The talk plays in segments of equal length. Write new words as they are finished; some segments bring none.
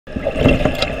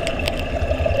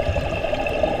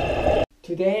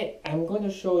Today, I'm going to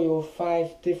show you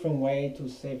 5 different ways to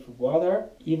save water,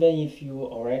 even if you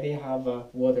already have a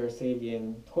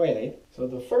water-saving toilet. So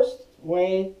the first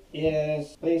way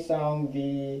is based on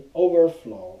the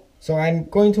overflow. So I'm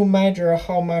going to measure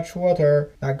how much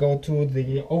water that go to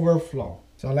the overflow.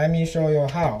 So let me show you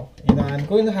how. I'm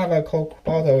going to have a Coke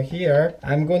bottle here.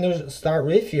 I'm going to start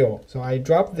refill. So I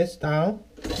drop this down.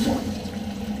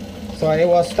 So it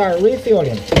will start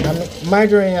refilling. I'm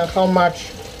measuring how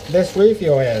much this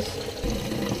refill is.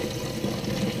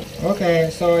 Okay,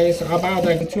 so it's about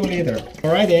like 2 liters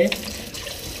already.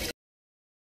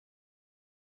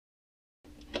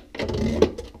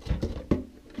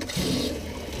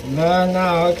 Then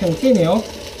now continue.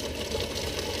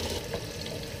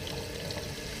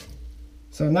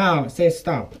 So now say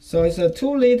stop. So it's a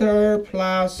 2 liter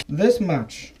plus this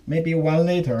much, maybe 1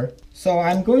 liter. So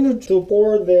I'm going to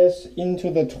pour this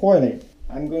into the toilet.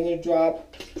 I'm going to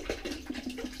drop.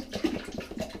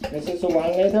 This is 1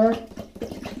 liter.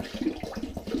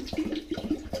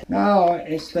 Now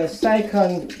it's the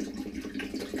second.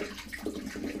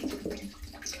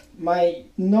 My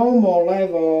normal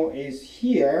level is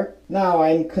here. Now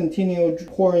I'm continue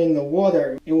pouring the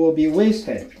water. It will be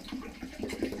wasted.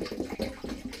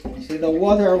 See, the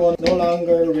water will no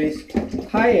longer raise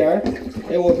higher.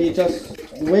 It will be just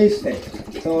wasted.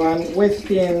 So I'm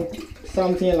wasting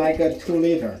something like a 2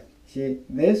 liter. See,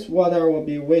 this water will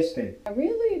be wasted. I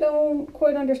really don't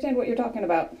quite understand what you're talking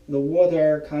about. The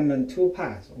water comes in 2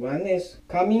 paths. One is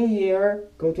coming here,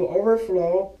 go to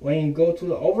overflow. When you go to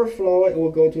the overflow, it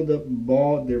will go to the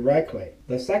ball directly.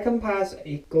 The second path,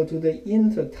 it go to the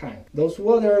inner tank. Those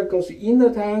water goes in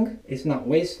the tank, it's not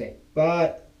wasted.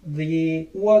 But the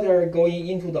water going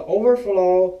into the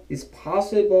overflow is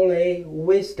possibly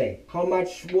wasted. How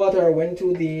much water went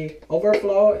to the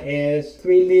overflow is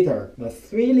 3 liter. The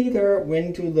 3 liter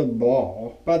went to the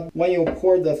ball, but when you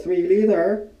pour the 3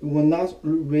 liter, it will not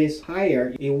raise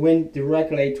higher. It went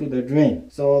directly to the drain.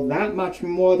 So that much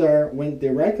water went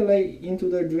directly into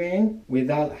the drain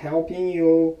without helping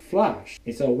you flush.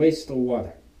 It's a waste of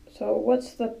water. So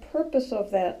what's the purpose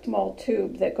of that small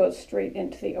tube that goes straight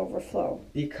into the overflow?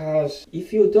 Because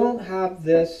if you don't have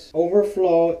this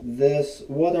overflow, this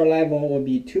water level will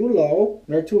be too low.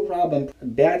 There are 2 problems.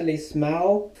 Badly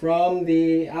smell from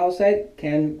the outside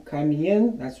can come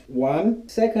in. That's one.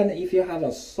 Second, if you have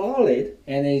a solid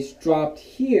and it's dropped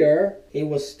here, it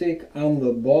will stick on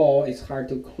the ball. It's hard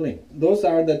to clean. Those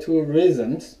are the 2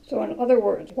 reasons. So in other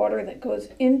words, water that goes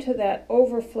into that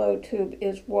overflow tube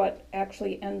is what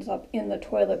actually ends up in the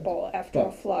toilet bowl after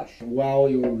a flush. While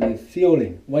you're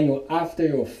refilling, after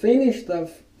you finish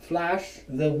the flush,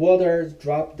 the water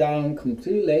drop down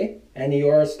completely and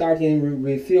you're starting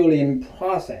refilling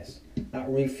process. That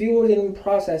refueling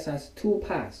process has 2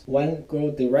 paths. One go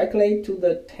directly to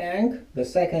the tank, the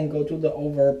second go to the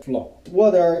overflow.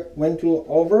 Water went to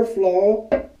overflow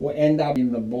will end up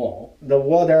in the bowl. The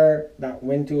water that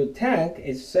went to the tank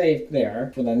is saved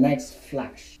there for the next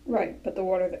flush. Right, but the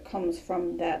water that comes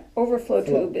from that overflow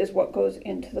tube is what goes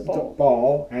into the bowl. The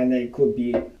bowl, and it could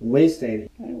be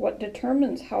wasted. And what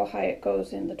determines how high it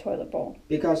goes in the toilet bowl?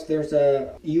 Because there's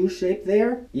a U shape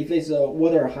there. If it's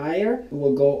water higher, it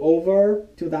will go over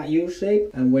to that U shape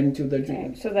and went to the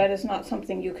drain. Okay, so that is not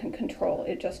something you can control.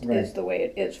 It just is the way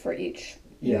it is for each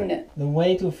unit. The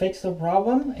way to fix the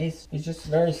problem is just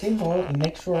very simple.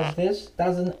 Make sure this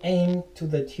doesn't aim to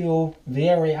the tube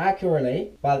very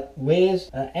accurately, but with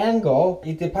an angle.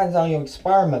 It depends on your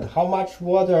experiment, how much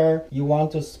water you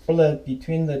want to split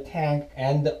between the tank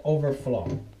and the overflow.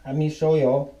 Let me show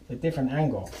you the different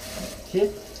angle. See,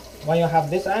 when you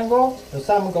have this angle,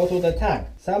 some go to the tank,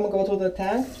 some go to the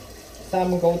tank,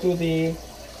 some go to the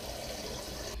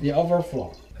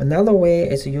overflow. Another way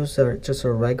is use just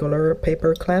a regular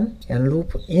paper clamp and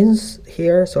loop in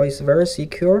here, so it's very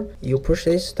secure. You push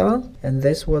this down and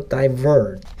this will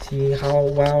divert. See how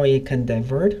well it can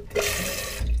divert?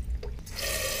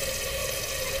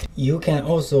 You can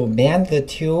also bend the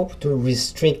tube to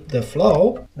restrict the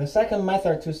flow. The second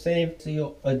method to save is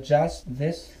you adjust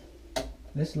this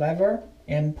lever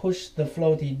and push the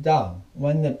floaty down.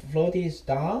 When the floaty is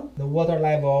down, the water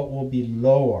level will be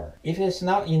lower. If it's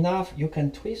not enough, you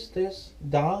can twist this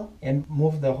down and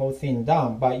move the whole thing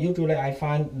down. But usually I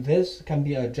find this can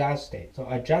be adjusted. So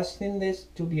adjusting this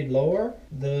to be lower,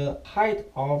 the height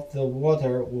of the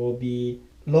water will be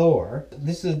lower.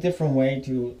 This is a different way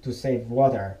to save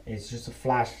water. It's just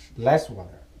flush less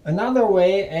water. Another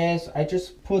way is I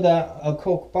just put a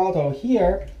Coke bottle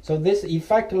here, so this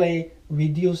effectively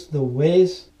reduce the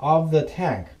weight of the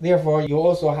tank. Therefore, you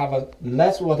also have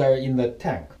less water in the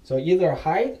tank. So either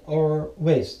height or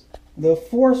width. The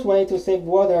fourth way to save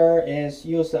water is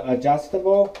use the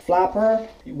adjustable flapper.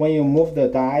 When you move the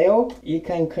dial, it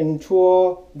can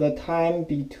control the time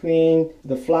between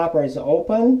the flapper is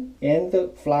open and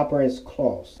the flapper is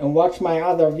closed. And watch my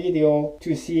other video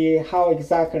to see how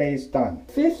exactly it's done.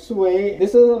 Fifth way,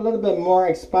 this is a little bit more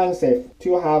expensive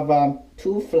to have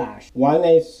two flash. One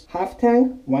is half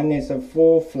tank, one is a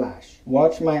full flash.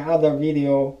 Watch my other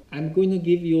video. I'm going to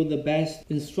give you the best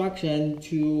instruction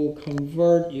to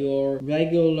convert your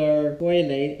regular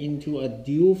toilet into a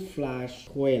dual flush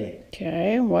toilet.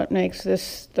 Okay, what makes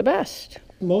this the best?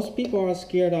 Most people are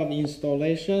scared of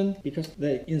installation because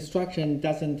the instruction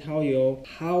doesn't tell you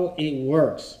how it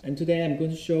works. And today I'm going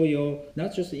to show you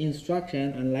not just the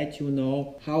instruction and let you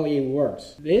know how it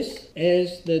works. This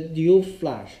is the dual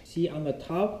flush. See on the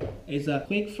top is a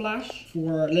quick flush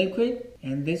for liquid,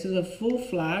 and this is a full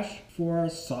flush for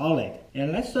solid.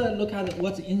 And let's look at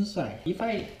what's inside. If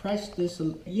I press this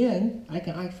in, I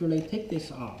can actually take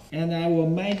this off. And I will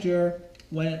measure.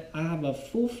 When I have a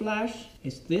full flush,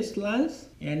 it's this length,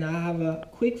 and I have a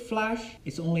quick flush,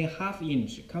 it's only ½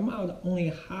 inch. Come out only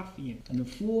 ½ inch, and the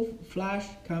full flush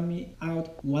coming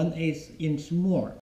out 1/8 inch more.